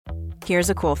Here's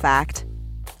a cool fact.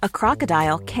 A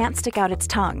crocodile can't stick out its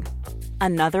tongue.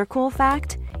 Another cool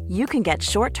fact, you can get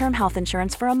short-term health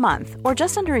insurance for a month or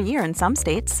just under a year in some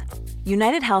states.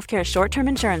 United Healthcare short-term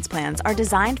insurance plans are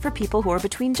designed for people who are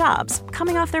between jobs,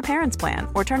 coming off their parents' plan,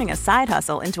 or turning a side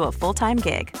hustle into a full-time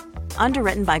gig.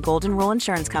 Underwritten by Golden Rule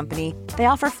Insurance Company, they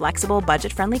offer flexible,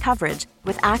 budget-friendly coverage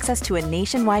with access to a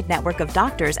nationwide network of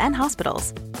doctors and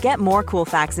hospitals. Get more cool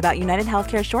facts about United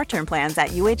Healthcare short-term plans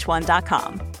at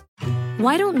uh1.com.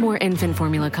 Why don't more infant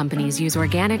formula companies use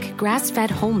organic,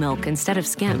 grass-fed whole milk instead of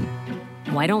skim?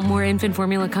 Why don't more infant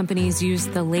formula companies use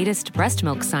the latest breast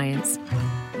milk science?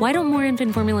 Why don't more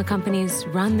infant formula companies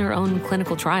run their own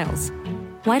clinical trials?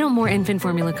 Why don't more infant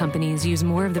formula companies use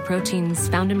more of the proteins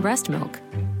found in breast milk?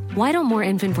 Why don't more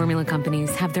infant formula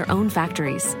companies have their own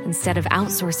factories instead of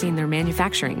outsourcing their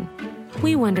manufacturing?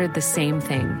 We wondered the same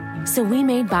thing. So we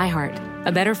made ByHeart,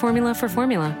 a better formula for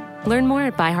formula. Learn more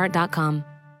at byheart.com.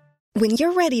 When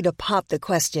you're ready to pop the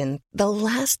question, the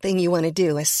last thing you want to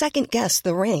do is second-guess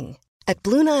the ring. At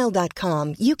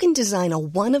BlueNile.com, you can design a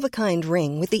one-of-a-kind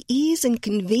ring with the ease and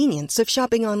convenience of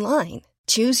shopping online.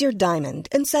 Choose your diamond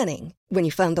and setting. When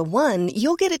you find the one,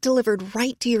 you'll get it delivered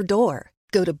right to your door.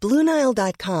 Go to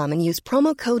BlueNile.com and use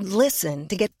promo code LISTEN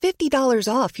to get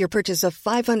 $50 off your purchase of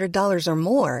 $500 or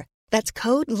more. That's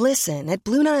code LISTEN at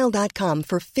BlueNile.com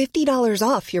for $50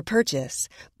 off your purchase.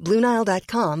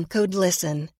 BlueNile.com, code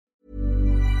LISTEN.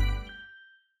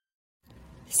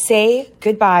 Say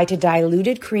goodbye to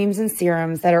diluted creams and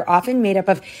serums that are often made up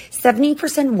of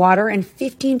 70% water and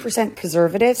 15%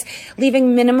 preservatives,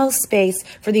 leaving minimal space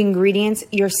for the ingredients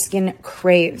your skin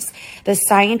craves. The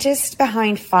scientists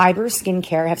behind Fiber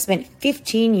Skincare have spent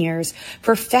 15 years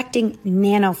perfecting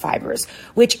nanofibers,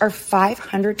 which are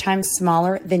 500 times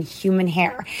smaller than human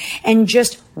hair. And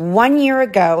just 1 year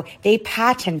ago, they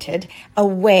patented a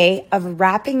way of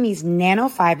wrapping these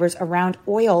nanofibers around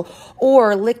oil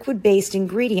or liquid-based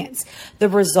ingredients. The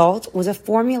result was a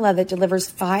formula that delivers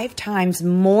 5 times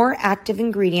more active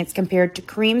ingredients compared to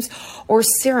creams or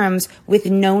serums with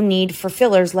no need for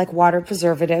fillers like water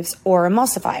preservatives or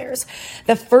emulsifiers.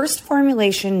 The first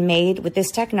formulation made with this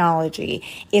technology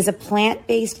is a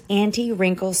plant-based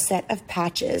anti-wrinkle set of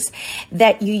patches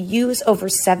that you use over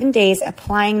 7 days,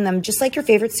 applying them just like your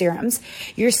favorite serums.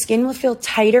 Your skin will feel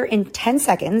tighter in 10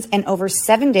 seconds, and over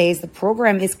 7 days, the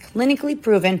program is clinically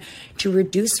proven to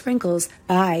reduce wrinkles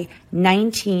by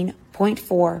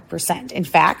 19.4%. In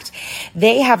fact,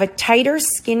 they have a tighter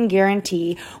skin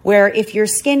guarantee where if your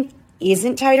skin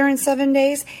isn't tighter in 7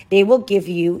 days, they will give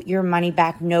you your money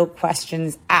back, no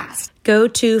questions asked. Go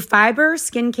to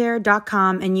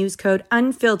fiberskincare.com and use code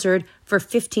UNFILTERED for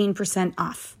 15%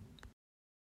 off.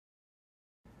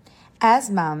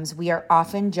 As moms, we are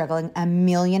often juggling a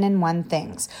million and one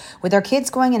things. With our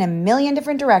kids going in a million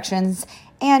different directions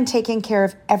and taking care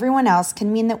of everyone else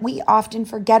can mean that we often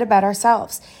forget about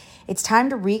ourselves. It's time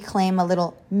to reclaim a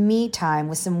little me time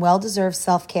with some well-deserved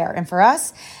self-care. And for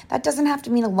us, that doesn't have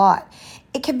to mean a lot.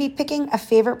 It can be picking a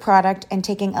favorite product and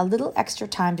taking a little extra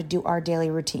time to do our daily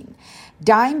routine.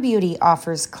 Dime Beauty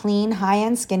offers clean,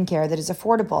 high-end skincare that is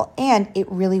affordable, and it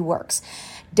really works.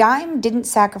 Dime didn't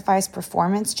sacrifice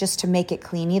performance just to make it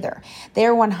clean either. They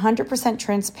are 100%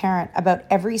 transparent about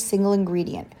every single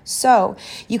ingredient, so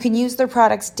you can use their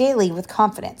products daily with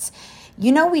confidence.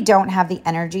 You know we don't have the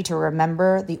energy to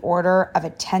remember the order of a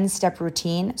 10-step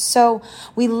routine, so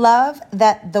we love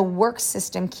that the work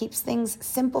system keeps things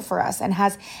simple for us and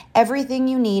has everything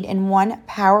you need in one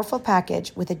powerful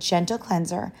package with a gentle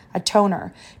cleanser, a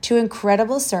toner, 2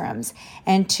 incredible serums,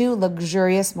 and 2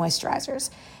 luxurious moisturizers.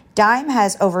 Dime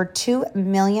has over 2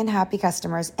 million happy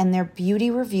customers, and their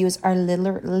beauty reviews are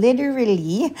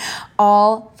literally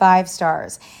all 5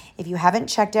 stars. If you haven't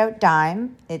checked out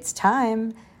Dime, it's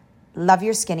time. Love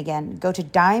your skin again. Go to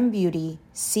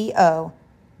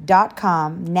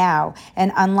dimebeautyco.com now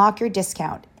and unlock your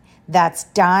discount. That's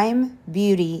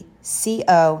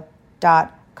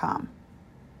dimebeautyco.com.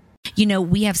 You know,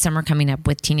 we have summer coming up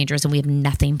with teenagers and we have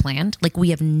nothing planned. Like,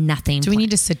 we have nothing Do we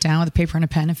need to sit down with a paper and a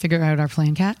pen and figure out our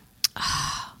plan, Kat?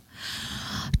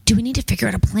 Do we need to figure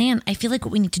out a plan? I feel like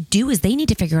what we need to do is they need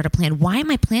to figure out a plan. Why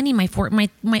am I planning my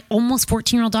almost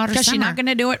 14-year-old daughter's Because summer? she's not going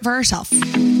to do it for herself.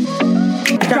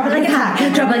 Drop it like it's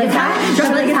hot. Drop it like it's hot.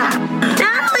 Drop it like it's hot.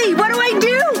 Natalie, what do I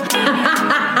do?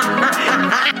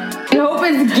 I hope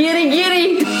it's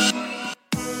giddy.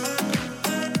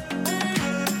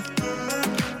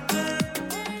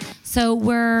 So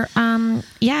we're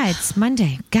Yeah, it's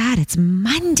Monday. God, it's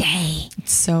Monday.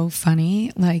 It's so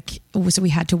funny. Like, so we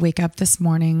had to wake up this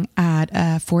morning at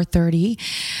 4:30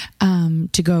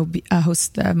 to go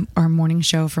host our morning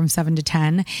show from 7 to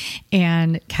 10.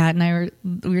 And Kat and I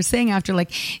were saying after,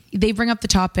 like, they bring up the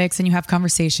topics and you have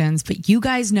conversations, but you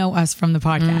guys know us from the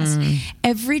podcast.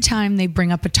 Every time they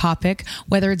bring up a topic,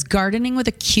 whether it's gardening with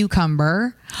a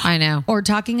cucumber, I know, or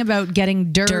talking about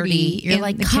getting dirty. You're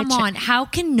like, come on, how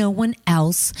can no one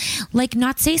else like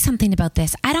not say something about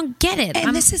this? I don't get it.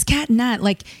 And this is Kat and Nat.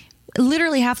 Like,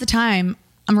 literally half the time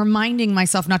I'm reminding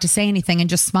myself not to say anything and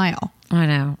just smile. I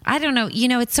know. I don't know. You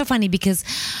know, it's so funny because,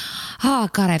 oh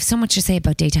God, I have so much to say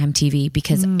about daytime TV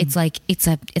because it's like, it's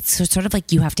sort of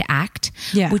like you have to act,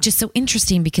 which is so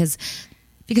interesting because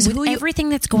with everything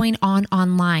that's going on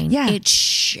online, it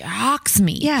shocks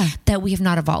me that we have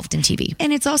not evolved in TV.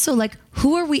 And it's also like,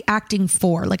 who are we acting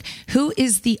for? Like, who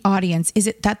is the audience? Is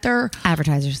it that they're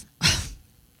advertisers?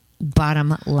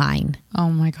 Bottom line.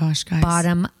 Oh my gosh, guys.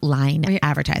 Bottom line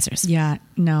advertisers. Yeah,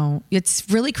 no. It's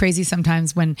really crazy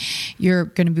sometimes when you're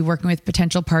going to be working with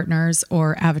potential partners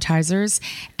or advertisers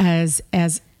as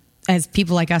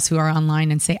people like us who are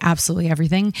online and say absolutely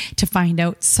everything to find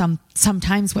out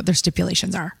sometimes what their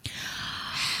stipulations are.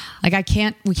 Like,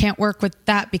 we can't work with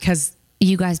that because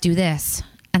you guys do this.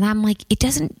 And I'm like, it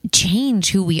doesn't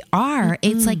change who we are.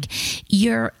 It's like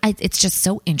it's just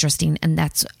so interesting. And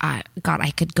that's, God,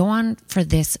 I could go on for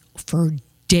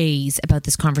days about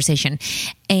this conversation.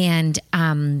 And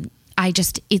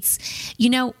it's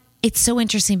so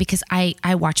interesting because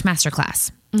I watch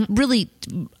Masterclass really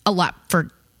a lot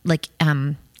for like,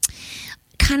 kind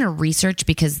of research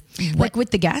because like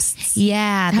with the guests.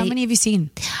 Yeah. How many have you seen?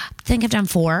 I think I've done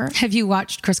 4. Have you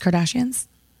watched Kris Kardashian's?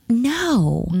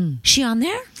 No. She on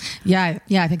there? Yeah,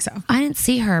 I think so. I didn't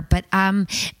see her, but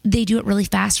they do it really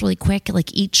fast, really quick. Like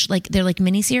they're like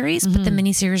miniseries, but the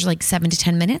miniseries are like 7 to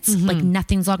 10 minutes. Like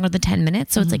nothing's longer than 10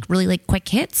 minutes. So it's like really like quick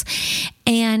hits.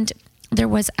 And there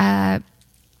was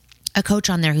a coach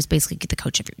on there who's basically the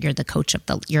coach of you're the coach of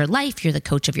your life, you're the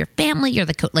coach of your family, you're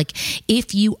the coach. Like,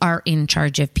 if you are in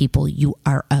charge of people, you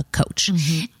are a coach.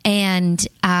 And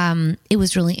it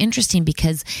was really interesting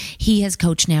because he has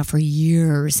coached now for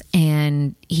years,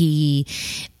 and he's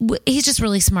just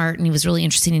really smart, and he was really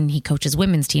interesting, and he coaches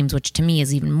women's teams, which to me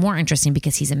is even more interesting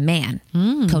because he's a man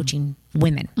coaching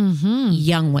women,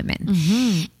 young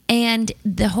women. And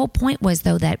the whole point was,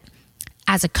 though, that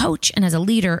as a coach and as a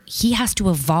leader, he has to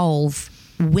evolve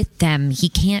with them. He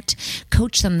can't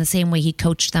coach them the same way he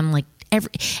coached them. Like,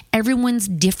 everyone's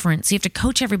different. So you have to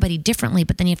coach everybody differently,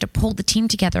 but then you have to pull the team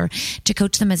together to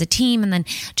coach them as a team. And then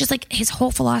just like his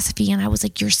whole philosophy. And I was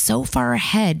like, you're so far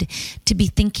ahead to be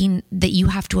thinking that you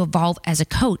have to evolve as a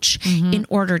coach in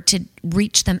order to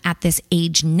reach them at this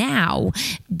age now,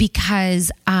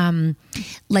 because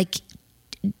like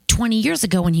 20 years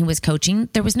ago when he was coaching,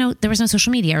 there was no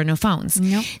social media or no phones.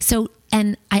 Nope. So,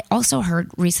 and I also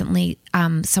heard recently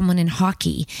someone in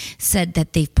hockey said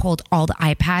that they've pulled all the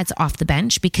iPads off the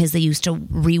bench because they used to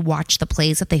rewatch the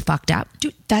plays that they fucked up.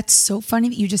 Dude, that's so funny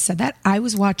that you just said that. I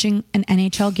was watching an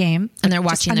NHL game, and they're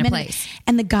watching their plays,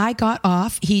 and the guy got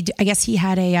off. I guess he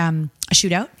had a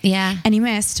shootout. Yeah. And he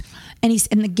missed. And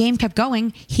the game kept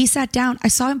going. He sat down. I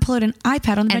saw him pull out an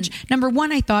iPad on the bench. Number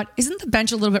one, I thought, isn't the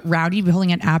bench a little bit rowdy to be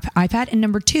holding an iPad? And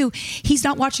number two, he's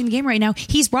not watching the game right now.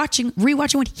 He's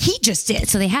rewatching what he just did.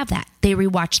 So they have that. They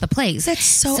rewatch the plays. That's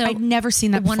so I'd never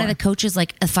seen that before. One of the coaches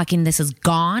like, fucking, this is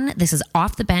gone. This is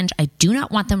off the bench. I do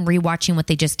not want them rewatching what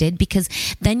they just did, because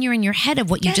then you're in your head of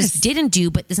what you just didn't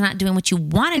do, but it's not doing what you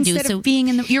want to do. Instead of being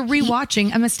you're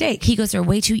rewatching a mistake. He goes,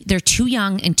 they're too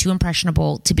young and too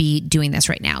impressionable to be doing this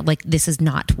right now. Like, this is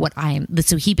not what I am.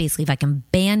 So he basically, if I can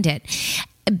banned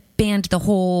the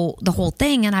whole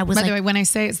thing. And I was By the way, when I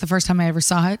say it's the first time I ever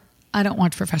saw it, I don't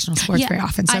watch professional sports very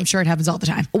often, so I'm sure it happens all the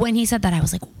time. When he said that, I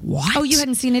was like, what? Oh, you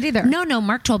hadn't seen it either? No,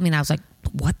 Mark told me, and I was like,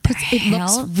 what the hell?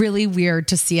 It looks really weird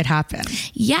to see it happen.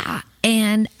 Yeah.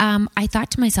 And I thought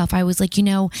to myself, I was like,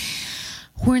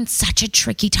 we're in such a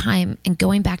tricky time, and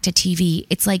going back to TV,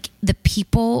 it's like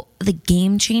the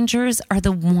game changers are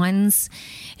the ones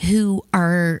who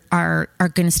are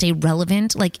going to stay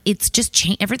relevant. Like, it's just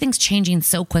everything's changing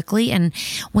so quickly. And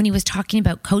when he was talking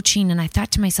about coaching, and I thought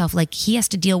to myself, like, he has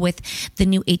to deal with the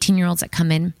new 18-year-olds that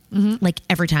come in, like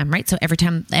every time, right? So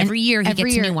every year he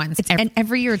gets new ones. And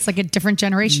every year it's like a different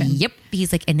generation. Yep.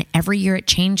 He's like, and every year it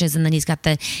changes. And then he's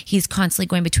constantly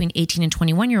going between 18 and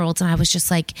 21-year-olds. And I was just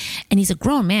like, and he's a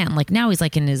grown man. Like, now he's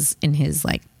like in his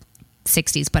like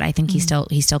 60s, but I think he still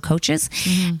coaches.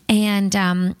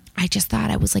 And I just thought,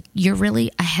 I was like, you're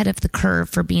really ahead of the curve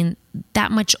for being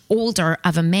that much older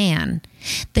of a man,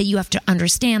 that you have to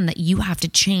understand that you have to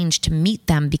change to meet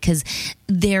them because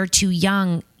they're too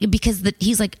young. Because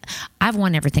he's like, I've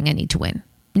won everything I need to win.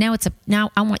 Now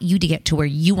I want you to get to where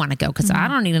you want to go because I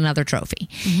don't need another trophy.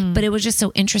 But it was just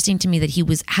so interesting to me that he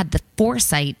had the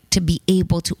foresight to be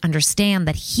able to understand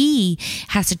that he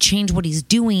has to change what he's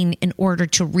doing in order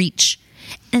to reach.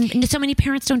 And so many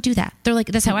parents don't do that. They're like,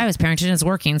 that's how I was parented and it's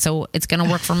working, so it's going to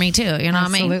work for me too. You know what I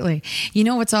mean? Absolutely. You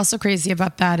know what's also crazy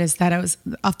about that is that I was,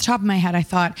 off the top of my head, I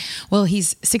thought, well,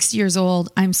 he's 60 years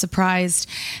old. I'm surprised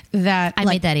that I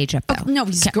made that age up though. Oh, no,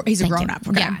 he's a grown up.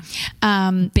 Okay.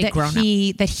 Yeah. Big grown up.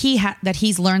 That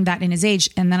he's learned that in his age.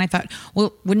 And then I thought,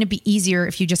 well, wouldn't it be easier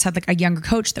if you just had like a younger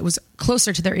coach that was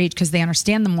closer to their age because they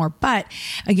understand them more? But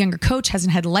a younger coach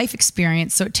hasn't had life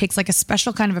experience. So it takes like a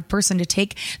special kind of a person to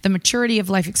take the maturity of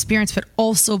life experience, but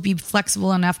also be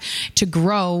flexible enough to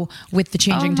grow with the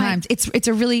changing times. It's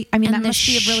a really, I mean, that must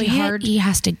be a really hard. He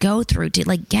has to go through to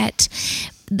like get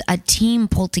a team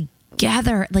pulled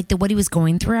together. Like what he was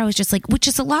going through, I was just like, which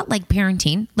is a lot like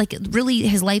parenting. Like really,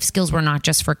 his life skills were not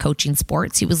just for coaching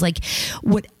sports. He was like,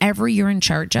 whatever you're in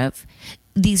charge of,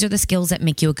 these are the skills that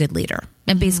make you a good leader.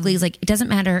 And basically, he's like, it doesn't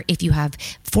matter if you have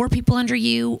 4 people under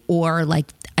you or like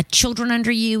children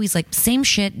under you. He's like, same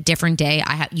shit, different day.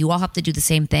 You all have to do the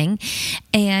same thing.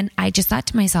 And I just thought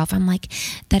to myself, I'm like,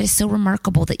 that is so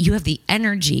remarkable that you have the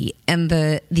energy and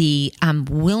the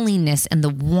willingness and the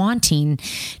wanting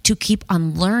to keep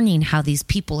on learning how these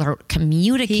people are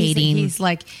communicating. He's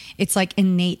like, it's like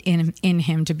innate in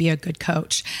him to be a good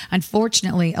coach.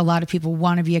 Unfortunately, a lot of people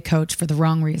want to be a coach for the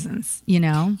wrong reasons, you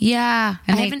know? Yeah.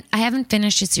 And I haven't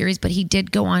finished his series, but he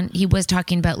did go on. He was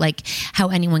talking about like how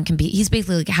anyone can be, he's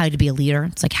basically like how to be a leader.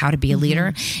 It's like how to be a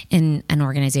leader in an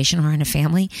organization or in a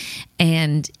family.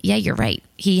 And yeah, you're right.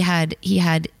 He's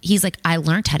like, I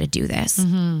learned how to do this,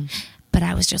 but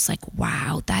I was just like,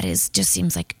 wow, just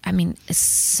seems like, I mean, it's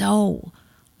so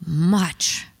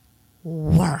much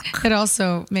work. It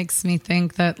also makes me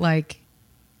think that like,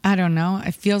 I don't know,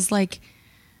 it feels like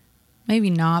maybe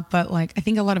not, but like, I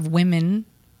think a lot of women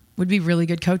would be really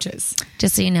good coaches.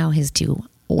 Just so you know, his 2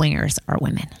 wingers are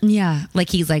women. Yeah. Like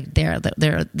he's like,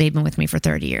 they've been with me for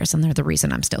 30 years and they're the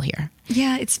reason I'm still here.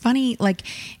 Yeah. It's funny. Like,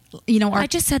 you know, I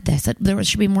just said this, that there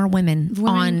should be more women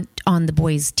on the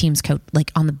boys teams coach,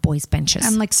 like on the boys benches.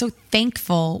 I'm like so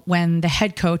thankful when the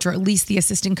head coach or at least the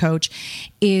assistant coach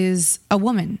is a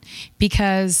woman,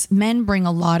 because men bring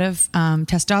a lot of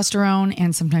testosterone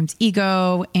and sometimes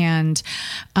ego and,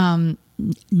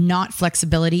 not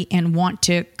flexibility and want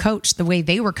to coach the way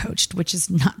they were coached, which is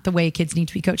not the way kids need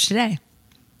to be coached today.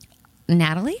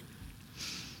 Natalie,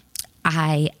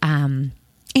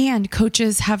 and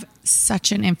coaches have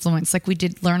such an influence. Like we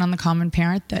did learn on The Common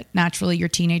Parent that naturally your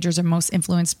teenagers are most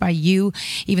influenced by you,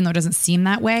 even though it doesn't seem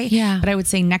that way. Yeah. But I would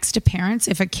say next to parents,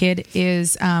 if a kid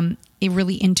is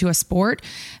really into a sport,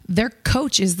 their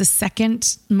coach is the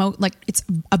second like it's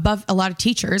above a lot of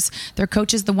teachers. Their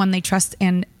coach is the one they trust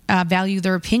and value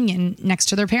their opinion next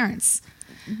to their parents.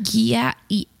 Yeah.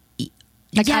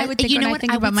 Like I would think, I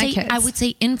think about my kids. I would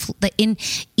say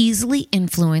easily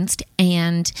influenced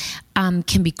and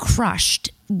can be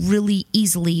crushed really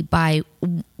easily by,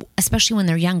 especially when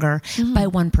they're younger, by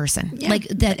one person. Yeah. Like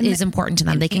that is important to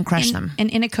them. They can crush them. And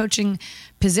in a coaching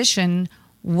position,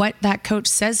 what that coach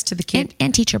says to the kid.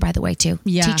 And teacher, by the way, too.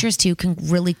 Yeah. Teachers, too, can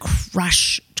really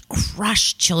crush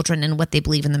children and what they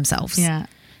believe in themselves. Yeah.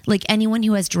 Like anyone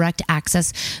who has direct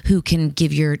access, who can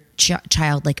give your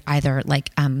child like either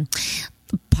like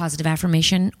positive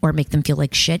affirmation or make them feel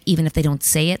like shit, even if they don't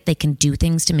say it, they can do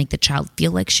things to make the child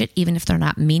feel like shit, even if they're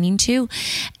not meaning to.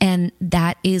 And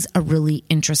that is a really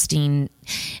interesting.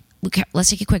 Okay,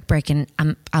 let's take a quick break, and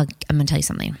I'm going to tell you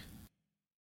something.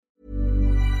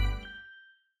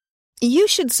 You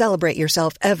should celebrate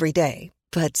yourself every day,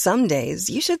 but some days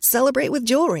you should celebrate with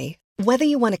jewelry. Whether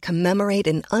you want to commemorate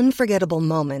an unforgettable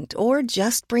moment or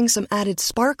just bring some added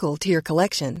sparkle to your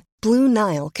collection, Blue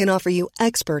Nile can offer you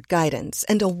expert guidance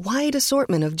and a wide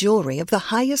assortment of jewelry of the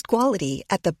highest quality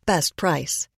at the best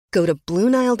price. Go to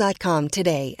BlueNile.com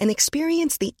today and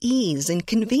experience the ease and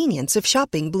convenience of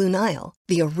shopping Blue Nile,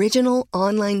 the original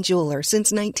online jeweler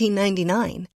since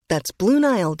 1999. That's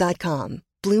BlueNile.com.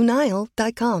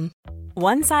 BlueNile.com.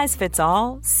 One size fits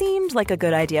all seemed like a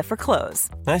good idea for clothes.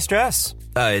 Nice dress.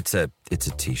 It's a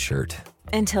t-shirt.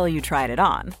 Until you tried it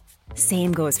on.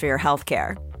 Same goes for your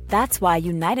healthcare. That's why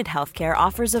United Healthcare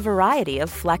offers a variety of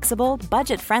flexible,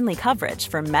 budget-friendly coverage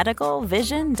for medical,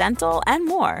 vision, dental, and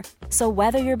more. So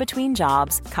whether you're between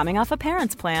jobs, coming off a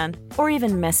parent's plan, or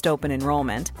even missed open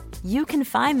enrollment, you can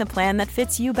find the plan that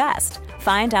fits you best.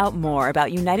 Find out more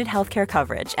about United Healthcare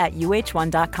coverage at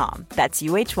uh1.com. That's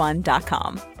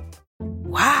uh1.com.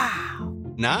 Wow.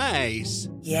 Nice.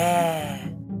 Yeah.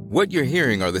 What you're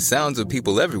hearing are the sounds of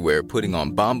people everywhere putting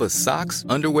on Bombas socks,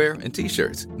 underwear, and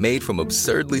T-shirts made from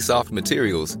absurdly soft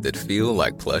materials that feel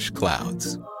like plush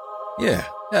clouds. Yeah,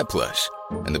 that plush.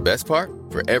 And the best part?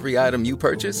 For every item you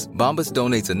purchase, Bombas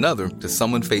donates another to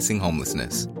someone facing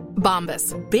homelessness.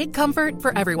 Bombas. Big comfort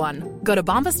for everyone. Go to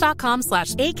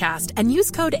bombas.com/ACAST and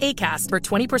use code ACAST for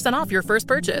 20% off your first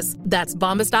purchase. That's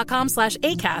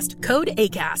bombas.com/ACAST. Code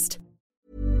ACAST.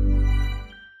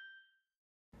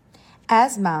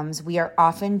 As moms, we are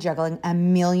often juggling a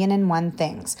million and one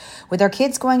things. With our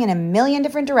kids going in a million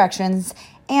different directions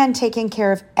and taking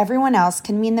care of everyone else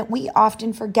can mean that we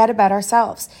often forget about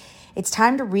ourselves. It's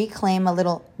time to reclaim a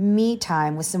little me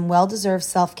time with some well-deserved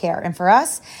self-care. And for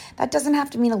us, that doesn't have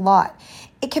to mean a lot.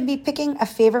 It can be picking a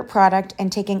favorite product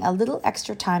and taking a little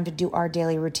extra time to do our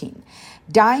daily routine.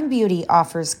 Dime Beauty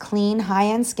offers clean,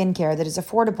 high-end skincare that is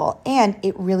affordable, and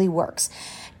it really works.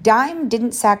 Dime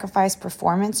didn't sacrifice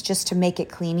performance just to make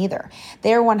it clean either.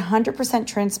 They are 100%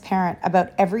 transparent about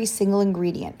every single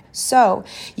ingredient, so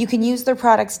you can use their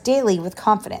products daily with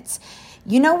confidence.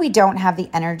 You know we don't have the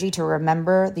energy to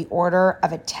remember the order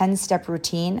of a 10-step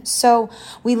routine, so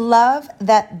we love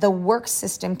that the work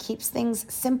system keeps things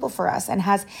simple for us and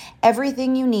has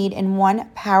everything you need in one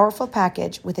powerful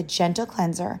package with a gentle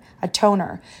cleanser, a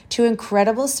toner, 2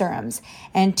 incredible serums,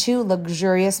 and 2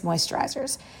 luxurious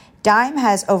moisturizers. Dime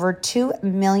has over 2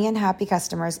 million happy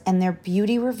customers, and their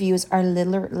beauty reviews are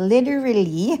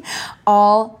literally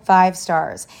all 5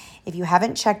 stars. If you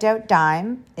haven't checked out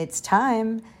Dime, it's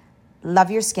time.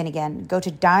 Love your skin again. Go to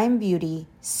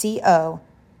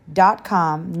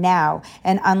dimebeautyco.com now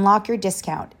and unlock your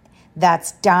discount.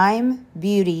 That's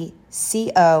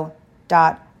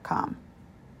dimebeautyco.com.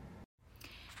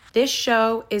 This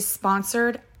show is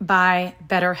sponsored by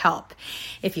BetterHelp.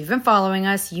 If you've been following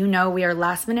us, you know we are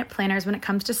last-minute planners when it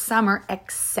comes to summer,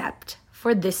 except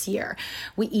for this year.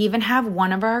 We even have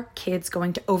one of our kids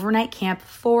going to overnight camp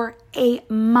for a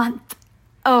month,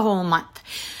 a whole month.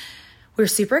 We're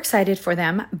super excited for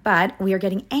them, but we are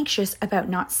getting anxious about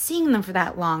not seeing them for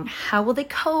that long. How will they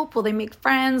cope? Will they make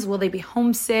friends? Will they be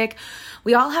homesick?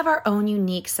 We all have our own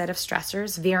unique set of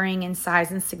stressors, varying in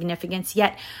size and significance,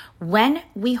 yet when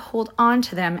we hold on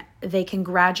to them, they can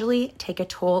gradually take a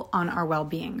toll on our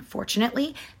well-being.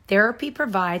 Fortunately, therapy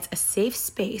provides a safe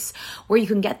space where you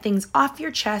can get things off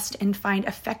your chest and find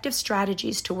effective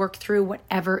strategies to work through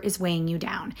whatever is weighing you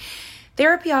down.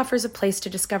 Therapy offers a place to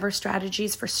discover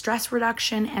strategies for stress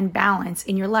reduction and balance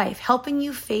in your life, helping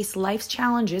you face life's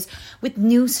challenges with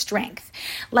new strength.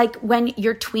 Like when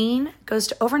your tween goes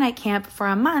to overnight camp for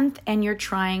a month and you're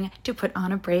trying to put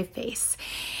on a brave face.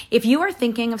 If you are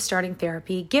thinking of starting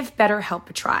therapy, give BetterHelp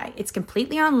a try. It's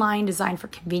completely online, designed for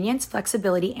convenience,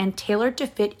 flexibility, and tailored to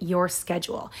fit your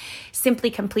schedule.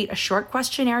 Simply complete a short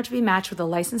questionnaire to be matched with a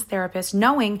licensed therapist,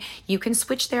 knowing you can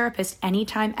switch therapists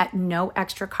anytime at no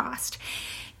extra cost.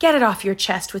 Get it off your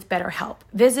chest with BetterHelp.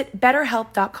 Visit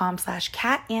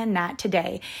betterhelp.com/catandnat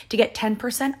today to get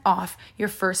 10% off your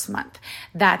first month.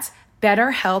 That's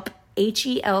BetterHelp,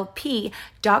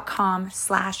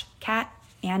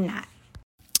 HELP.com/catandnat.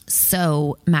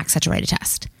 So Max had to write a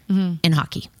test in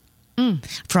hockey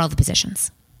for all the positions.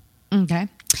 Okay.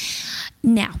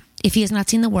 Now, if he has not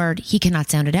seen the word, he cannot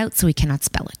sound it out, so he cannot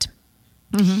spell it.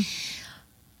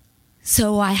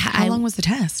 So how long was the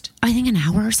test? I think an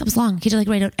hour or so. It was long. He had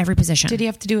to write out every position. Did he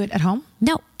have to do it at home?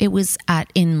 No, it was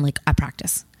in a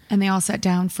practice. And they all sat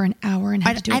down for an hour and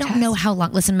had to do a test? I don't know how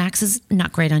long. Listen, Max is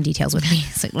not great on details with me.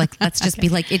 So let's just be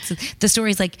it's the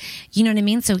story's you know what I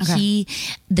mean? So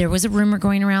there was a rumor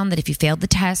going around that if you failed the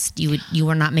test, you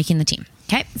were not making the team.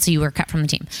 Okay. So you were cut from the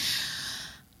team.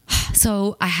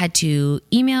 So I had to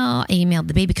I emailed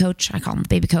the baby coach. I called him the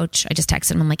baby coach. I just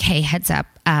texted him. I'm like, hey, heads up.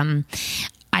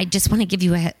 I just want to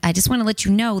let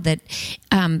you know that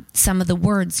some of the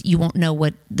words you won't know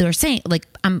what they're saying.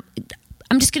 I'm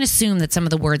just going to assume that some of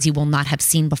the words he will not have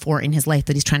seen before in his life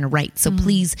that he's trying to write. So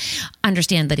please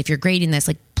understand that if you're grading this,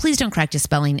 please don't correct his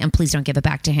spelling and please don't give it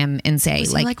back to him and say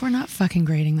we're not fucking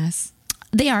grading this.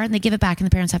 They are, and they give it back and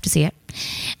the parents have to see it.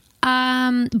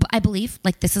 But I believe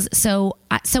this is so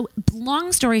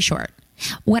long story short,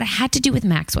 what I had to do with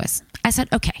Max was I said,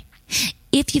 okay,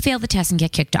 if you fail the test and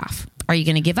get kicked off, are you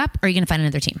going to give up or are you going to find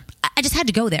another team? I just had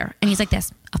to go there. And he's like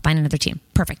this, I'll find another team.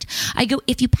 Perfect. I go,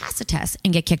 if you pass a test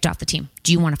and get kicked off the team,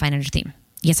 do you want to find another team?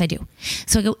 Yes, I do.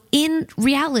 So I go, in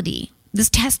reality, this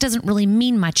test doesn't really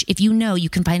mean much if you know you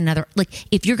can find another, like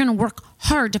if you're going to work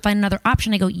hard to find another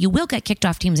option. I go, you will get kicked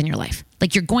off teams in your life.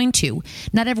 Like you're going to,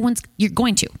 not everyone's, you're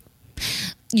going to.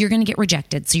 You're going to get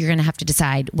rejected. So you're going to have to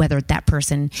decide whether that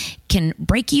person can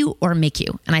break you or make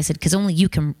you. And I said, because only you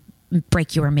can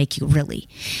break you or make you, really.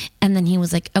 And then he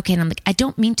was like, okay. And I'm like, I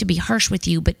don't mean to be harsh with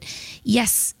you, but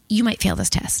yes, you might fail this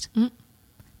test.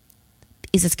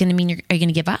 Is this going to mean are you going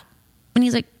to give up? And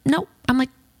he's like, no. I'm like,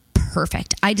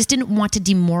 perfect. I just didn't want to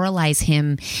demoralize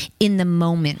him in the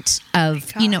moment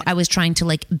of, I was trying to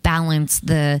like balance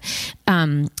the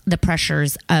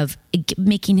pressures of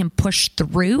making him push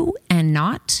through and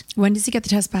not. When does he get the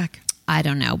test back? I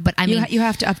don't know, but I mean, you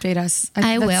have to update us.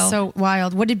 I will. That's so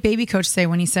wild. What did baby coach say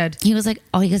when he said? He was like,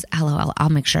 he goes, LOL, I'll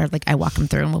make sure like I walk him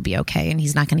through and we'll be okay. And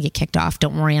he's not going to get kicked off.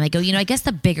 Don't worry. And I go, I guess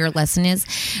the bigger lesson is,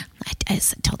 I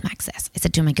told Max this. I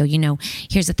said to him, I go,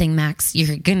 here's the thing, Max,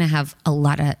 you're going to have a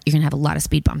lot of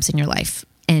speed bumps in your life,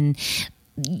 and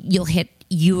you'll hit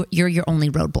you're your only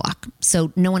roadblock.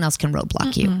 So no one else can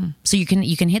roadblock you. So you can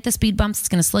hit the speed bumps. It's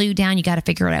going to slow you down. You got to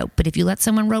figure it out. But if you let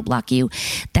someone roadblock you,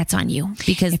 that's on you.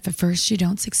 Because if at first you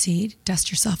don't succeed,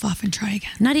 dust yourself off and try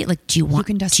again. Not like, do you want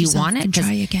it? And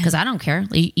try again. Because I don't care.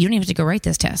 You don't even have to go write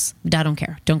this test. I don't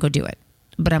care. Don't go do it.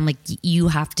 But I'm like, you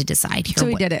have to decide here. So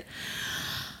he did it.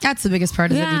 That's the biggest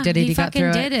part of it. He did it. He got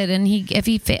through it. He fucking did it. And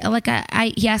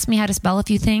he asked me how to spell a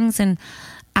few things, and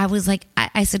I was like,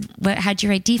 I said, how'd you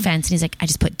write defense? And he's like, I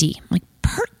just put D. I'm like,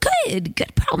 good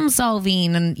problem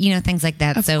solving, and things like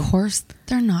that. Of course,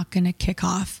 they're not going to kick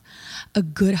off a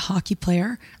good hockey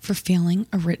player for failing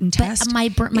a written test. But I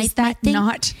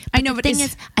know, but the thing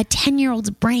is, a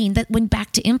 10-year-old's brain that went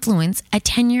back to influence, a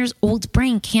 10-year-old's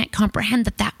brain can't comprehend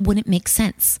that wouldn't make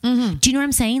sense. Do you know what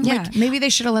I'm saying? Yeah, maybe they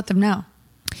should have let them know.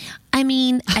 I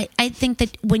mean, I think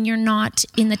that when you're not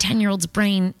in the 10-year-old's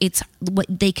brain, it's what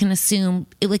they can assume.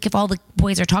 Like if all the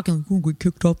boys are talking, we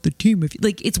kicked off the team.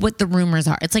 It's what the rumors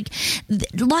are. It's like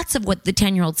lots of what the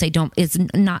 10-year-olds say is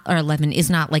not, or 11 is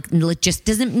not like just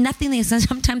doesn't nothing. They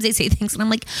sometimes they say things, and I'm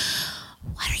like,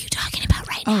 what are you talking about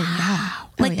right now?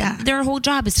 Their whole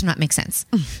job is to not make sense,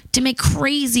 to make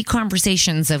crazy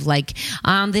conversations of like,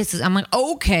 I'm like,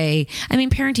 okay. I mean,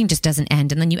 parenting just doesn't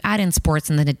end. And then you add in sports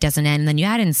and then it doesn't end. And then you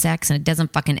add in sex and it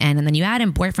doesn't fucking end. And then you add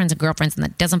in boyfriends and girlfriends and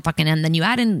that doesn't fucking end. And then you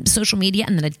add in social media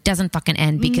and then it doesn't fucking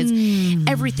end, because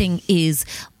everything is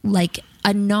like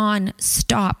a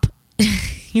non-stop.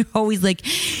 You're always like,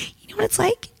 you know what it's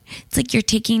like? It's like you're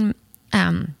taking,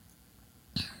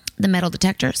 the metal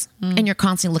detectors and you're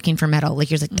constantly looking for metal. Like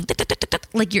you're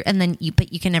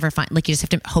but you can never find, like you just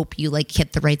have to hope you like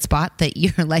hit the right spot, that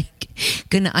you're like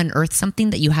going to unearth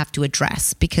something that you have to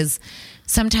address, because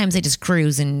sometimes they just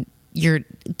cruise and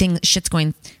shit's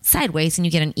going sideways and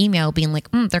you get an email being like,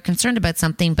 they're concerned about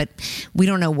something, but we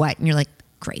don't know what. And you're like,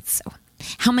 great. So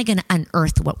how am I going to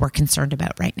unearth what we're concerned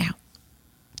about right now?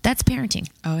 That's parenting.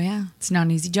 Oh yeah. It's not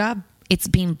an easy job. It's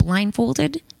being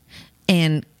blindfolded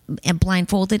and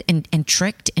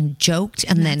tricked and joked,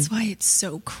 and that's why it's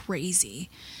so crazy.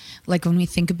 Like when we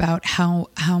think about how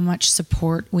much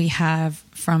support we have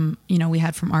from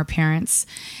our parents,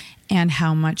 and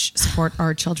how much support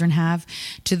our children have,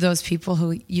 to those people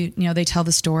who they tell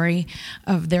the story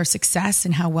of their success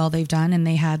and how well they've done, and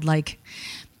they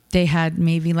had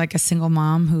maybe like a single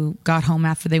mom who got home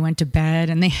after they went to bed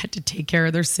and they had to take care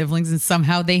of their siblings, and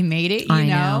somehow they made it, I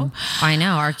know.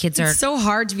 Our kids it's so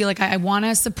hard to be like, I want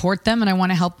to support them and I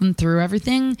want to help them through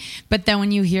everything. But then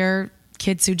when you hear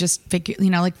kids who just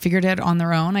figured it on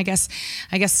their own, I guess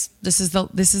this is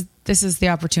the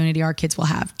opportunity our kids will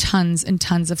have. Tons and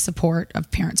tons of support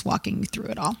of parents walking through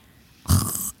it all.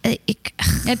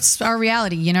 It's our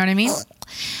reality. You know what I mean?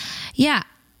 Yeah.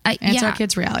 It's our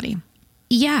kids' reality.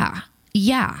 Yeah.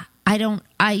 Every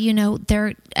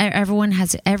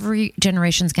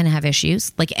generation's going to have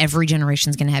issues. Like every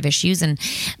generation's going to have issues, and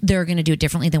they're going to do it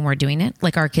differently than we're doing it.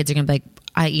 Like our kids are going to be like,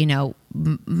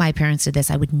 my parents did this.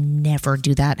 I would never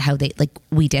do that. How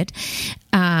we did.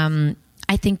 I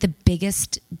think the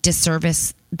biggest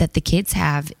disservice that the kids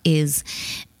have is,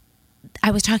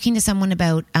 I was talking to someone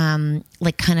about,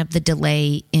 kind of the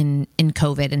delay in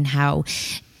COVID, and how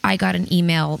I got an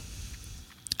email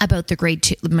about the grade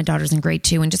 2, my daughter's in grade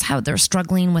 2, and just how they're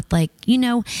struggling with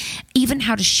even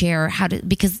how to share,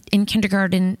 because in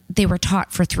kindergarten they were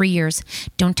taught for 3 years,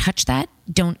 don't touch that.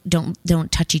 Don't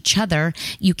touch each other.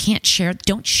 You can't share.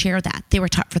 Don't share that. They were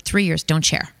taught for 3 years, don't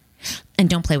share. and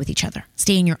don't play with each other.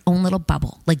 Stay in your own little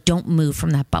bubble. Like, don't move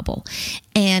from that bubble.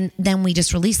 And then we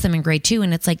just released them in grade 2.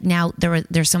 And it's like, now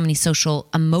there's so many social,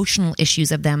 emotional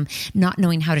issues of them not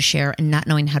knowing how to share and not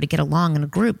knowing how to get along in a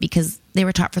group because they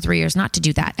were taught for 3 years not to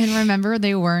do that. And remember,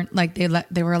 they weren't like,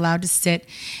 they were allowed to sit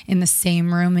in the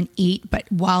same room and eat. But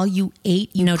while you ate,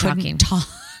 you couldn't talk.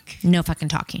 No fucking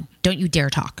talking. Don't you dare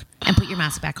talk. And put your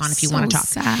mask back on if you want to talk.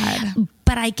 Sad.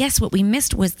 But I guess what we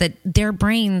missed was that their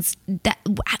brains, that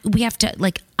we have to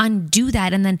like undo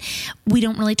that. And then we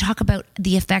don't really talk about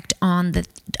the effect on the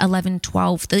 11,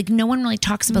 12. Like, no one really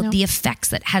talks about the effects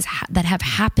that have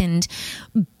happened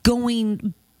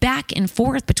going back and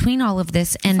forth between all of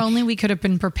this. And if only we could have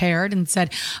been prepared and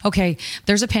said, okay,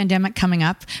 there's a pandemic coming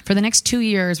up. For the next 2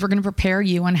 years, we're going to prepare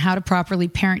you on how to properly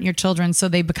parent your children so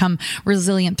they become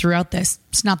resilient throughout this.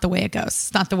 It's not the way it goes.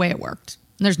 It's not the way it worked.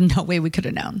 There's no way we could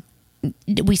have known.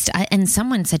 And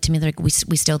someone said to me, like, we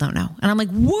still don't know. And I'm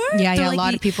like, what? Yeah, Like, a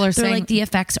lot of people are saying, like, the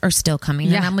effects are still coming.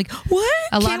 Yeah. And I'm like, what?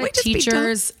 A lot of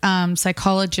teachers,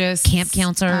 psychologists, camp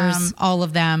counselors, all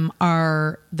of them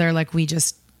they're like, we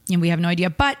have no idea.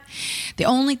 But the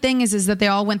only thing is that they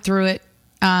all went through it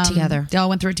together. They all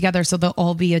went through it together. So they'll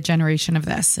all be a generation of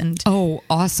this. And oh,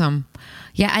 awesome.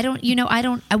 Yeah,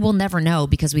 I will never know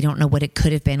because we don't know what it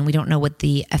could have been. We don't know what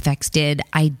the effects did.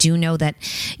 I do know that,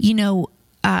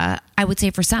 I would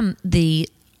say for some, the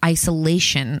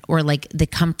isolation or like the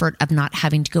comfort of not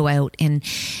having to go out and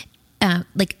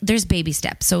like there's baby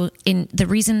steps. So in the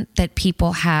reason that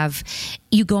people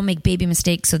you go and make baby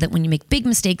mistakes so that when you make big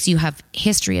mistakes, you have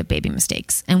history of baby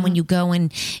mistakes. And when you go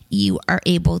and you are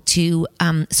able to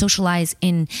socialize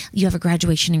you have a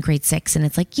graduation in grade 6 and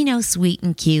it's like, sweet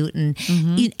and cute. And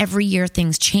every year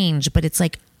things change, but it's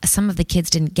like, some of the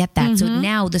kids didn't get that. So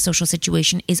now the social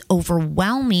situation is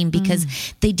overwhelming because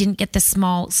they didn't get the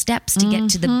small steps to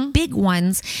get to the big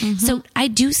ones. So I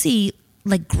do see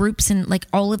like groups and like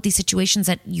all of these situations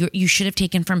that you should have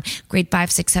taken from grade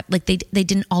 5, 6, 7, like they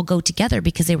didn't all go together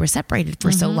because they were separated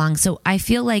for so long. So I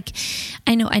feel like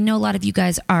I know a lot of you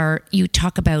guys you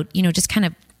talk about, just kind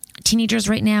of teenagers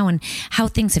right now and how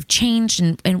things have changed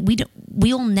and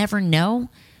we'll never know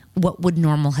what would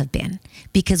normal have been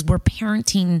because we're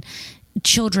parenting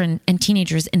children and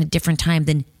teenagers in a different time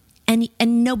than and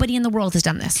nobody in the world has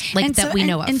done this we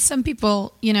know of. And some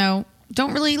people, don't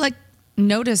really like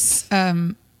notice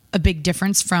a big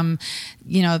difference from,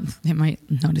 they might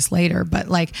notice later, but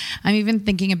like I'm even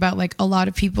thinking about like a lot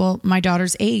of people my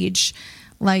daughter's age,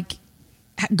 like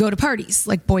go to parties,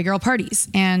 like boy girl parties.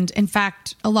 And in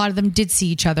fact, a lot of them did see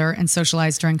each other and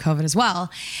socialize during COVID as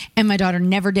well. And my daughter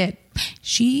never did.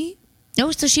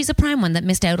 So she's a prime one that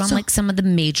missed out on like some of the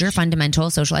major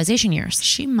fundamental socialization years.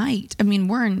 She might. I mean,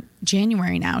 we're in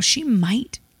January now. She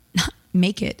might not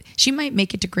make it. She might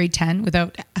make it to grade 10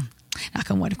 without,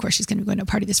 knock on wood, of course, she's going to be going to a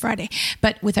party this Friday,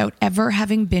 but without ever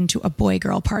having been to a boy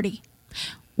girl party.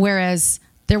 Whereas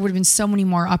there would have been so many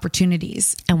more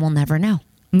opportunities. And we'll never know.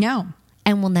 No.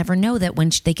 And we'll never know that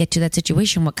when they get to that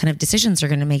situation, what kind of decisions they're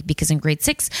going to make. Because in grade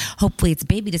 6, hopefully it's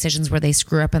baby decisions where they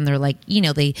screw up and they're like,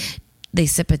 they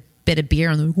sip a bit of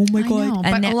beer and they're like, oh my God.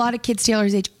 But a lot of kids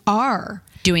Taylor's age are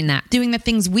doing the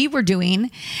things we were doing.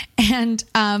 And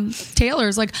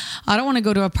Taylor's like, I don't want to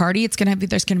go to a party. There's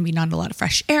going to be not a lot of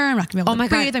fresh air. I'm not going to be able to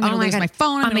breathe. I'm going to lose my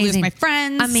phone. I'm going to lose my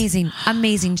friends. Amazing.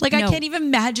 Like, I can't even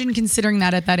imagine considering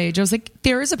that at that age. I was like,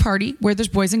 there is a party where there's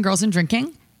boys and girls and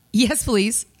drinking. Yes,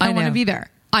 please. I want to be there.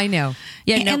 I know.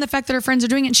 Yeah. And the fact that her friends are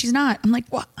doing it and she's not. I'm like,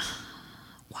 what?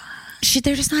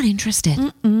 They're just not interested.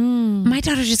 My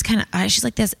daughter's just kind of, she's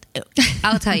like this.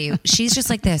 I'll tell you, she's just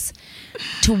like this.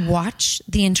 To watch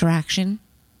the interaction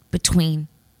between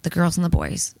the girls and the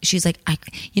boys, she's like,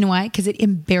 you know why? Because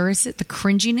the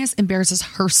cringiness embarrasses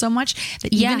her so much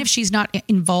that even if she's not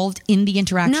involved in the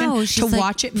interaction, to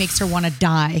watch it makes her want to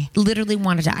die. Literally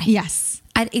want to die. Yes.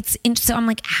 So I'm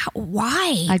like,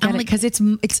 why? I get it because it's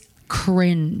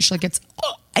cringe. Like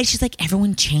she's like,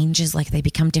 everyone changes, like they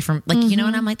become different, like and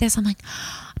I'm like this. I'm like,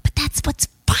 but that's what's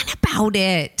fun about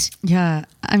it. Yeah,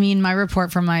 I mean, my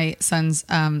report from my son's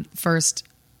first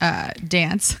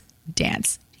dance.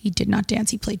 He did not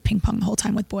dance. He played ping pong the whole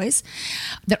time with boys.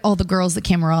 That all the girls that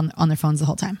came were on their phones the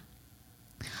whole time.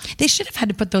 They should have had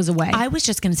to put those away. I was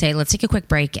just going to say, let's take a quick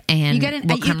break and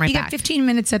we'll come right back. You get 15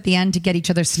 minutes at the end to get each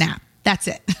other snap. That's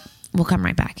it. We'll come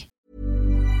right back.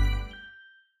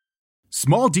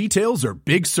 Small details are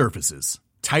big surfaces.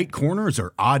 Tight corners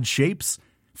are odd shapes.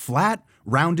 Flat,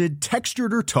 rounded,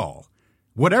 textured, or tall.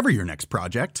 Whatever your next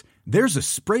project, there's a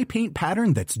spray paint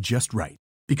pattern that's just right.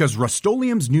 Because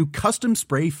Rust-Oleum's new Custom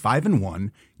Spray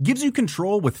 5-in-1 gives you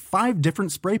control with 5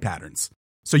 different spray patterns.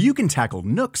 So you can tackle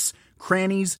nooks,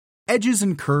 crannies, edges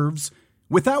and curves,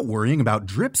 without worrying about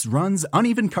drips, runs,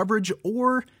 uneven coverage,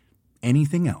 or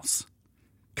anything else.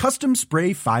 Custom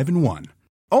Spray 5-in-1.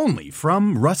 Only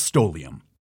from Rust-Oleum.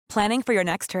 Planning for your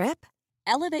next trip?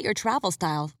 Elevate your travel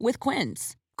style with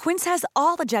Quince. Quince has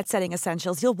all the jet-setting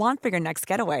essentials you'll want for your next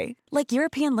getaway, like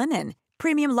European linen,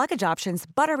 premium luggage options,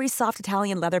 buttery soft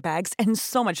Italian leather bags, and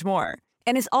so much more.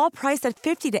 And is all priced at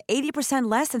 50 to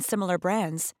 80% less than similar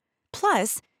brands.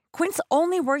 Plus, Quince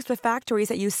only works with factories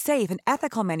that use safe and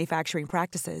ethical manufacturing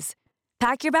practices.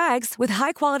 Pack your bags with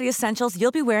high-quality essentials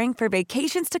you'll be wearing for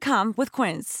vacations to come with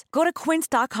Quince. Go to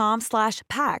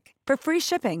quince.com/pack for free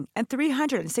shipping and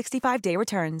 365-day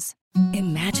returns.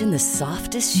 Imagine the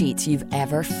softest sheets you've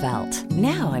ever felt.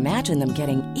 Now imagine them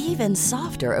getting even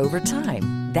softer over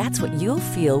time. That's what you'll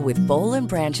feel with Boll &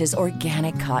 Branch's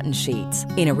organic cotton sheets.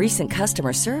 In a recent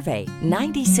customer survey,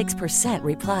 96%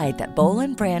 replied that Boll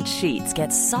 & Branch sheets get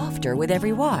softer with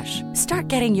every wash. Start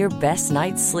getting your best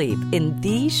night's sleep in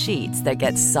these sheets that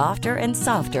get softer and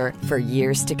softer for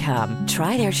years to come.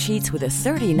 Try their sheets with a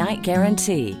 30-night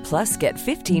guarantee. Plus, get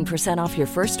 15% off your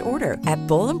first order at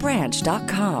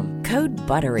bollandbranch.com. Code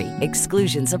BUTTERY.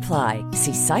 Exclusions apply.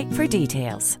 See site for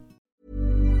details.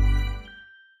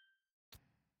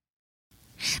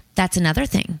 That's another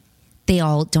thing. They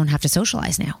all don't have to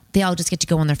socialize now. They all just get to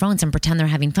go on their phones and pretend they're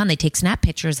having fun. They take snap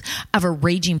pictures of a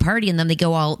raging party, and then they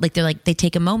go all like they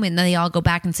take a moment, and then they all go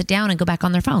back and sit down and go back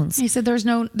on their phones. He said I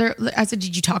said,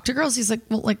 did you talk to girls? He's like,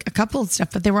 well, like a couple of stuff,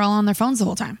 but they were all on their phones the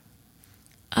whole time.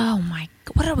 Oh my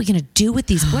God. What are we going to do with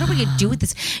these? What are we going to do with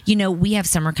this? You know, we have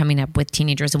summer coming up with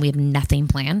teenagers and we have nothing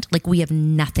planned. Like we have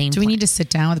nothing. Do we need to sit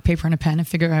down with a paper and a pen and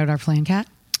figure out our plan, Kat?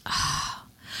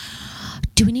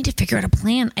 Do we need to figure out a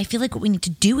plan? I feel like what we need to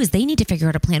do is they need to figure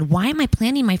out a plan. Why am I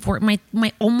planning my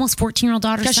almost 14-year-old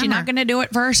daughter's Because summer? she's not going to do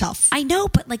it for herself. I know,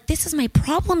 but like this is my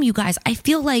problem, you guys. I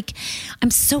feel like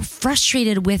I'm so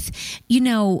frustrated with,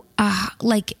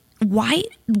 like why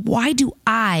do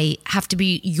I have to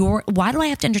why do I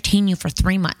have to entertain you for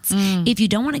 3 months? If you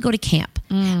don't want to go to camp,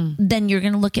 then you're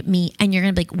going to look at me and you're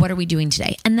going to be like, what are we doing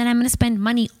today? And then I'm going to spend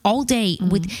money all day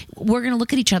we're going to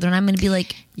look at each other and I'm going to be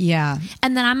like, yeah.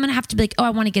 And then I'm going to have to be like, oh,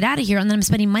 I want to get out of here. And then I'm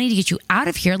spending money to get you out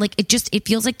of here. Like it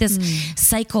feels like this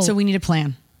cycle. So we need a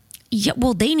plan. Yeah,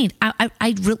 well, they need.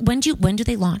 When do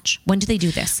they launch? When do they do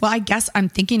this? Well, I guess I'm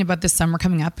thinking about this summer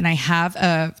coming up, and I have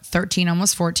a 13,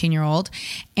 almost 14-year-old,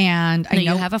 and I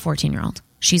know you have a 14-year-old.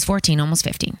 She's 14, almost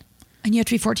 15, and you have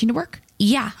to be 14 to work.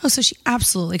 Yeah. Oh, so she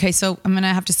absolutely okay. So I'm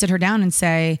gonna have to sit her down and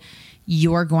say,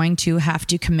 you're going to have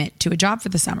to commit to a job for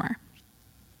the summer.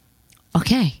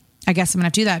 Okay. I guess I'm gonna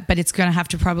have to do that, but it's gonna have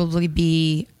to probably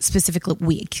be specifically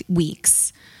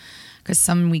weeks, because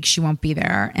some weeks she won't be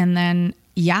there, and then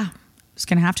yeah. It's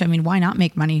going to have to. I mean, why not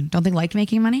make money? Don't they like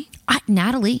making money?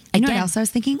 Natalie, you know what else I was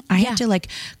thinking? I had to like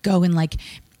go and like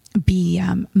be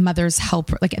mother's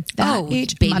helper, like at that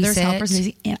age, mother's helpers,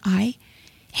 and I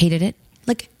hated it.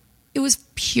 Like it was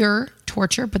pure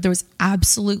torture, but there was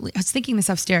absolutely, I was thinking this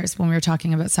upstairs when we were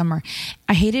talking about summer.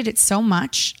 I hated it so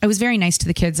much. I was very nice to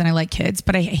the kids and I like kids,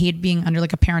 but I hated being under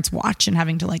like a parent's watch and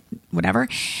having to like whatever.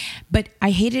 But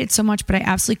I hated it so much, but I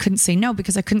absolutely couldn't say no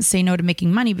because I couldn't say no to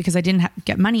making money because I didn't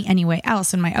get money anyway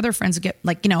else. And my other friends would get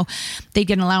like, they'd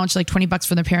get an allowance like $20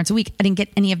 for their parents a week. I didn't get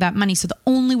any of that money. So the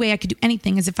only way I could do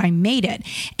anything is if I made it.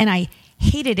 And I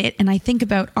hated it. And I think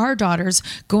about our daughters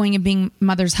going and being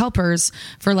mother's helpers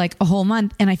for like a whole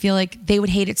month. And I feel like they would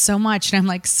hate it so much. And I'm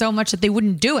like, so much that they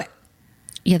wouldn't do it.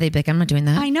 Yeah, they'd be like, I'm not doing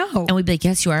that. I know. And we'd be like,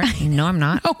 yes, you are. No, I'm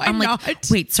not. No, I'm like, not.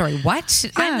 Wait, sorry, what?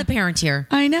 Yeah. I'm the parent here.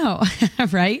 I know.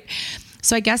 Right.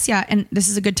 So I guess, yeah. And this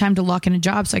is a good time to lock in a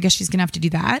job. So I guess she's going to have to do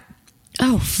that.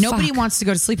 Oh, fuck. Nobody wants to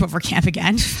go to sleepover camp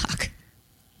again. Fuck.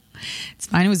 It's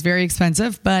fine. It was very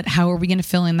expensive, but how are we going to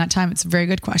fill in that time? It's a very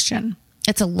good question.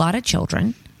 It's a lot of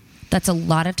children. That's a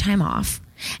lot of time off.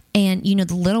 And,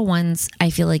 the little ones,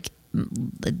 I feel like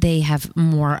they have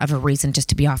more of a reason just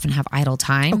to be off and have idle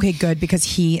time. Okay, good. Because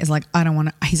he is like, I don't want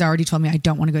to, he's already told me I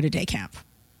don't want to go to day camp.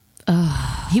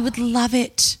 He would love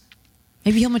it.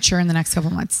 Maybe he'll mature in the next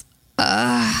couple months.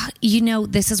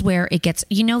 This is where it gets,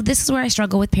 this is where I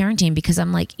struggle with parenting because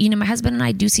I'm like, my husband and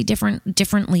I do see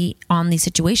differently on these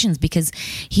situations because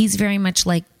he's very much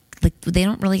like they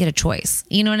don't really get a choice.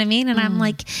 You know what I mean? And I'm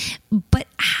like, but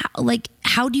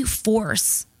how do you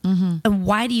force? And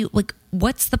why do you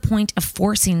what's the point of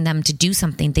forcing them to do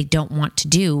something they don't want to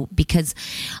do? Because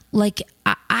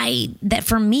that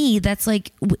for me, that's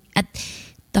like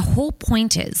the whole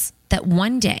point is that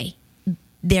one day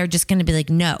they're just going to be like,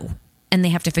 no, and they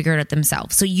have to figure it out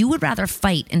themselves. So you would rather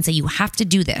fight and say you have to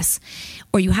do this,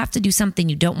 or you have to do something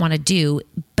you don't want to do.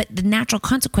 But the natural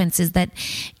consequence is that,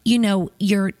 you know,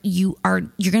 you're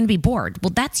going to be bored.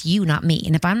 Well, that's you, not me.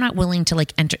 And if I'm not willing to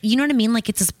like enter, you know what I mean? Like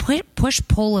it's this push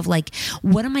pull of like,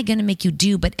 what am I going to make you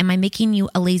do? But am I making you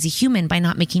a lazy human by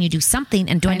not making you do something?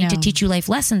 And do I need to teach you life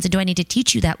lessons? And do I need to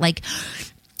teach you that, like,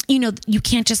 you know, you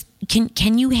can't just,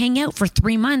 can you hang out for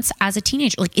 3 months as a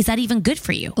teenager? Like, is that even good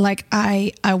for you? Like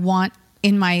I want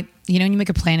in my, you know, when you make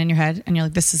a plan in your head and you're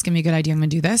like, this is going to be a good idea, I'm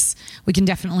going to do this. We can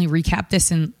definitely recap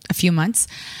this in a few months.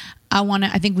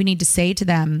 I think we need to say to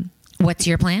them, what's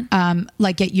your plan?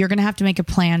 You're going to have to make a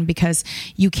plan, because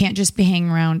you can't just be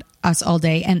hanging around us all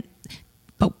day.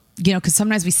 But you know, because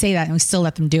sometimes we say that and we still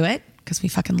let them do it because we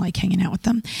fucking like hanging out with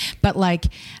them. But like,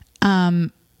 I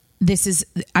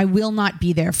will not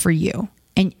be there for you.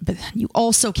 But you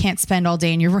also can't spend all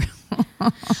day in your room.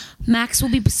 Max will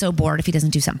be so bored if he doesn't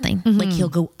do something. Mm-hmm. Like he'll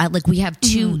go, like we have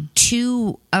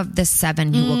two of the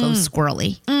 7 who will go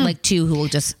squirrely, like 2 who will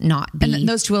just not be. And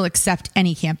those 2 will accept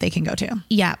any camp they can go to.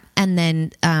 Yeah. And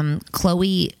then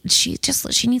Chloe, she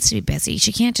needs to be busy.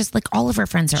 She can't just, like, all of her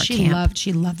friends are at camp.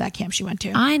 She loved that camp she went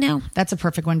to. I know. That's a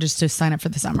perfect one just to sign up for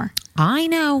the summer. I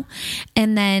know.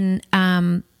 And then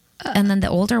the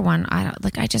older one,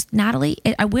 Natalie,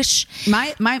 I wish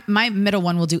my middle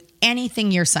one will do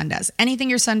anything your son does. Anything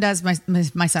your son does,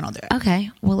 my son will do it. Okay.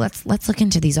 Well, let's look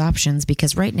into these options,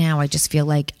 because right now I just feel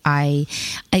like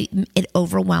it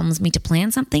overwhelms me to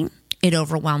plan something. It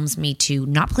overwhelms me to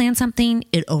not plan something.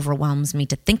 It overwhelms me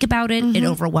to think about it. Mm-hmm. It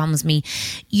overwhelms me,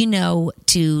 you know,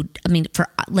 for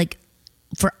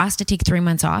us to take 3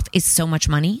 months off is so much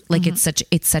money. Like it's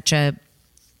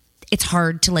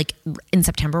hard to, like, in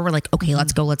September, we're like, okay,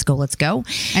 let's go.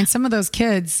 And some of those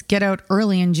kids get out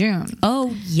early in June.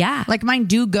 Oh, yeah. Like mine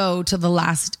do go to the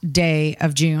last day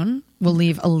of June. We'll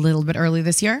leave a little bit early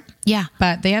this year. Yeah.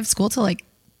 But they have school till like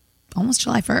almost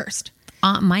July 1st.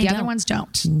 The other ones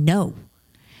don't. No.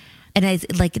 And I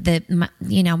like my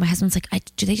husband's like,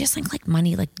 do they just think like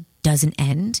money like doesn't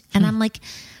end? And I'm like,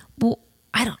 well,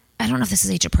 I don't know if this is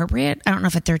age appropriate. I don't know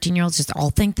if 13-year-olds just all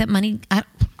think that money.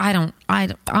 I don't.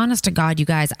 Honest to God, you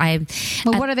guys.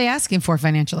 What are they asking for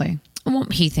financially? Well,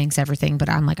 he thinks everything, but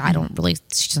I'm like, I don't really.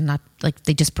 She's not like,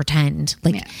 they just pretend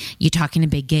like you're talking a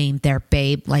big game there,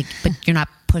 babe. Like, but you're not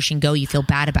pushing go. You feel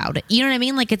bad about it. You know what I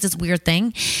mean? Like it's this weird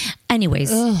thing.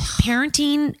 Anyways,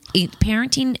 parenting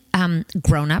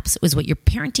grown-ups is what you're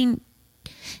parenting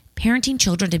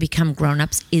children to become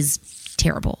grown-ups is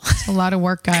terrible. It's a lot of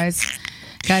work, guys.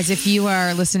 Guys, if you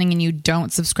are listening and you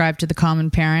don't subscribe to The Common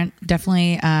Parent,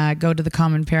 definitely go to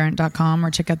thecommonparent.com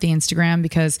or check out the Instagram,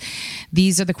 because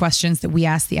these are the questions that we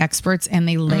ask the experts, and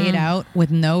they lay it out with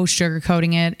no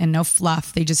sugarcoating it and no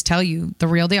fluff. They just tell you the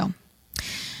real deal.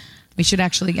 We should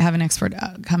actually have an expert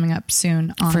coming up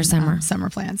soon on for summer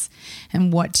plans.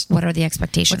 And what are the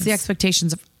expectations? What's the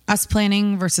expectations of us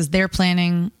planning versus their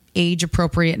planning? Age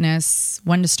appropriateness,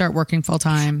 when to start working full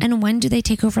time, and when do they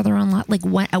take over their own lot? Like,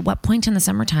 at what point in the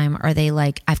summertime are they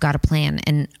like, I've got a plan?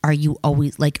 And are you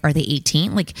always like, are they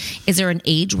 18? Like, is there an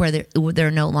age where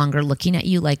they're no longer looking at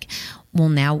you like, well,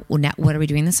 now what are we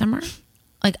doing this summer?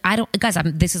 Like, I don't, guys.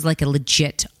 This is like a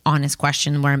legit, honest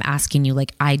question where I'm asking you.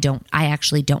 Like, I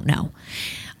actually don't know.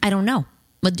 I don't know.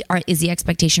 Is the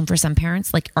expectation for some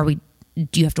parents like,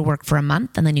 do you have to work for a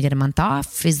month and then you get a month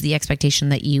off? Is the expectation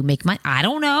that you make money? I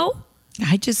don't know.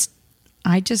 I just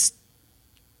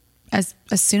as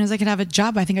soon as I could have a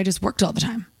job, I think I just worked all the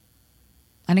time.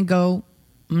 I didn't go,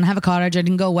 I'm gonna have a cottage. I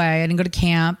didn't go away. I didn't go to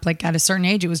camp. Like at a certain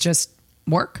age, it was just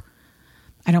work.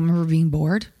 I don't remember being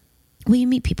bored. Well, you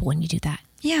meet people when you do that.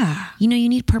 Yeah. You know, you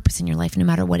need purpose in your life no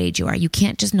matter what age you are. You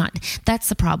can't just not. That's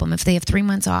the problem. If they have 3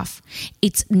 months off,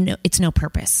 it's no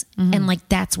purpose. Mm-hmm. And like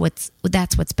that's what's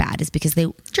bad is because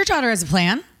your daughter has a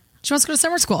plan. She wants to go to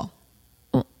summer school.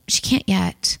 Well, she can't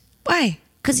yet. Why?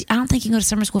 Because I don't think you can go to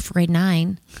summer school for grade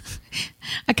 9.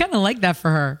 I kind of like that for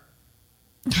her.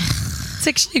 It's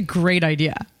actually a great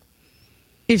idea.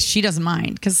 If she doesn't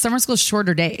mind, because summer school is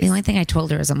shorter days. The only thing I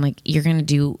told her is I'm like, you're going to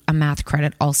do a math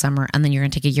credit all summer and then you're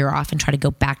going to take a year off and try to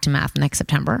go back to math next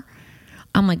September.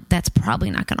 I'm like, that's probably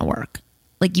not going to work.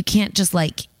 Like, you can't just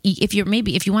like, if you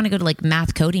want to go to like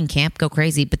math coding camp, go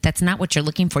crazy, but that's not what you're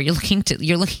looking for. You're looking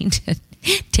to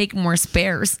take more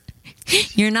spares.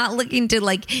 You're not looking to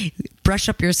like brush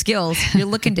up your skills. You're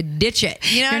looking to ditch it.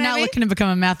 You know, you're not looking to become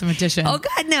a mathematician. Oh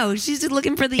God, no. She's just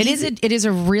looking for the. It is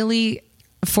a really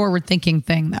forward-thinking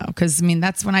thing though, because I mean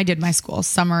that's when I did my school,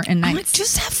 summer and nights. I'm like,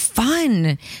 just have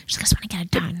fun. She just want to get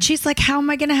it done. She's like, how am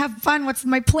I going to have fun? What's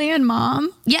my plan,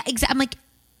 Mom? Yeah, exactly. I'm like,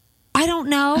 I don't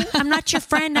know. I'm not your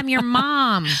friend. I'm your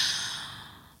mom.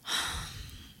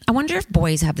 I wonder if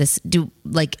boys have this.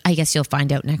 I guess you'll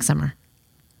find out next summer.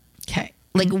 Okay.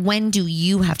 Like, when do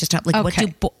you have to stop? Like, what do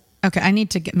Okay, I need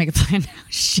to make a plan now.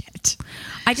 Shit.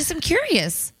 I just am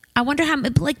curious. I wonder how,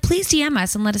 please DM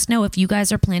us and let us know if you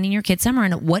guys are planning your kid's summer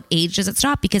and at what age does it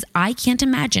stop? Because I can't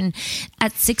imagine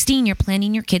at 16 you're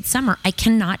planning your kid's summer. I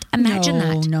cannot imagine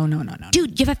that. No.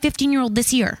 Dude, you have a 15-year-old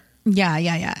this year.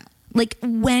 Yeah. Like,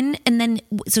 when, and then,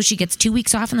 so she gets 2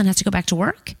 weeks off and then has to go back to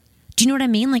work? Do you know what I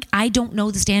mean? Like, I don't know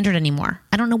the standard anymore.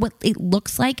 I don't know what it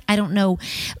looks like. I don't know.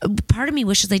 Part of me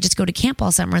wishes they just go to camp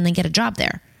all summer and then get a job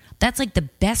there. That's like the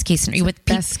best case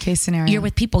scenario. You're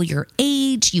with people your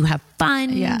age. You have fun.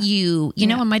 Yeah. You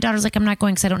know. And my daughter's like, I'm not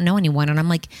going because I don't know anyone. And I'm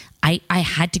like, I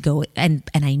had to go, and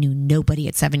I knew nobody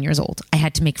at 7 years old. I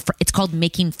had to make. It's called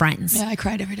making friends. Yeah, I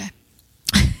cried every day.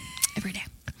 Every day.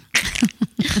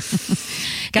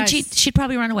 And she'd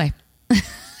probably run away.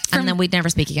 And then we'd never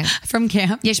speak again. From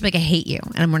camp? Yeah, she'd be like, I hate you.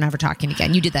 And we're never talking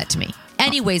again. You did that to me.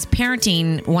 Anyways,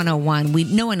 Parenting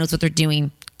 101. No one knows what they're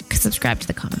doing. Subscribe to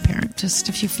The Common Parent. Just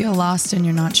if you feel lost and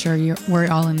you're not sure,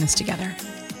 we're all in this together.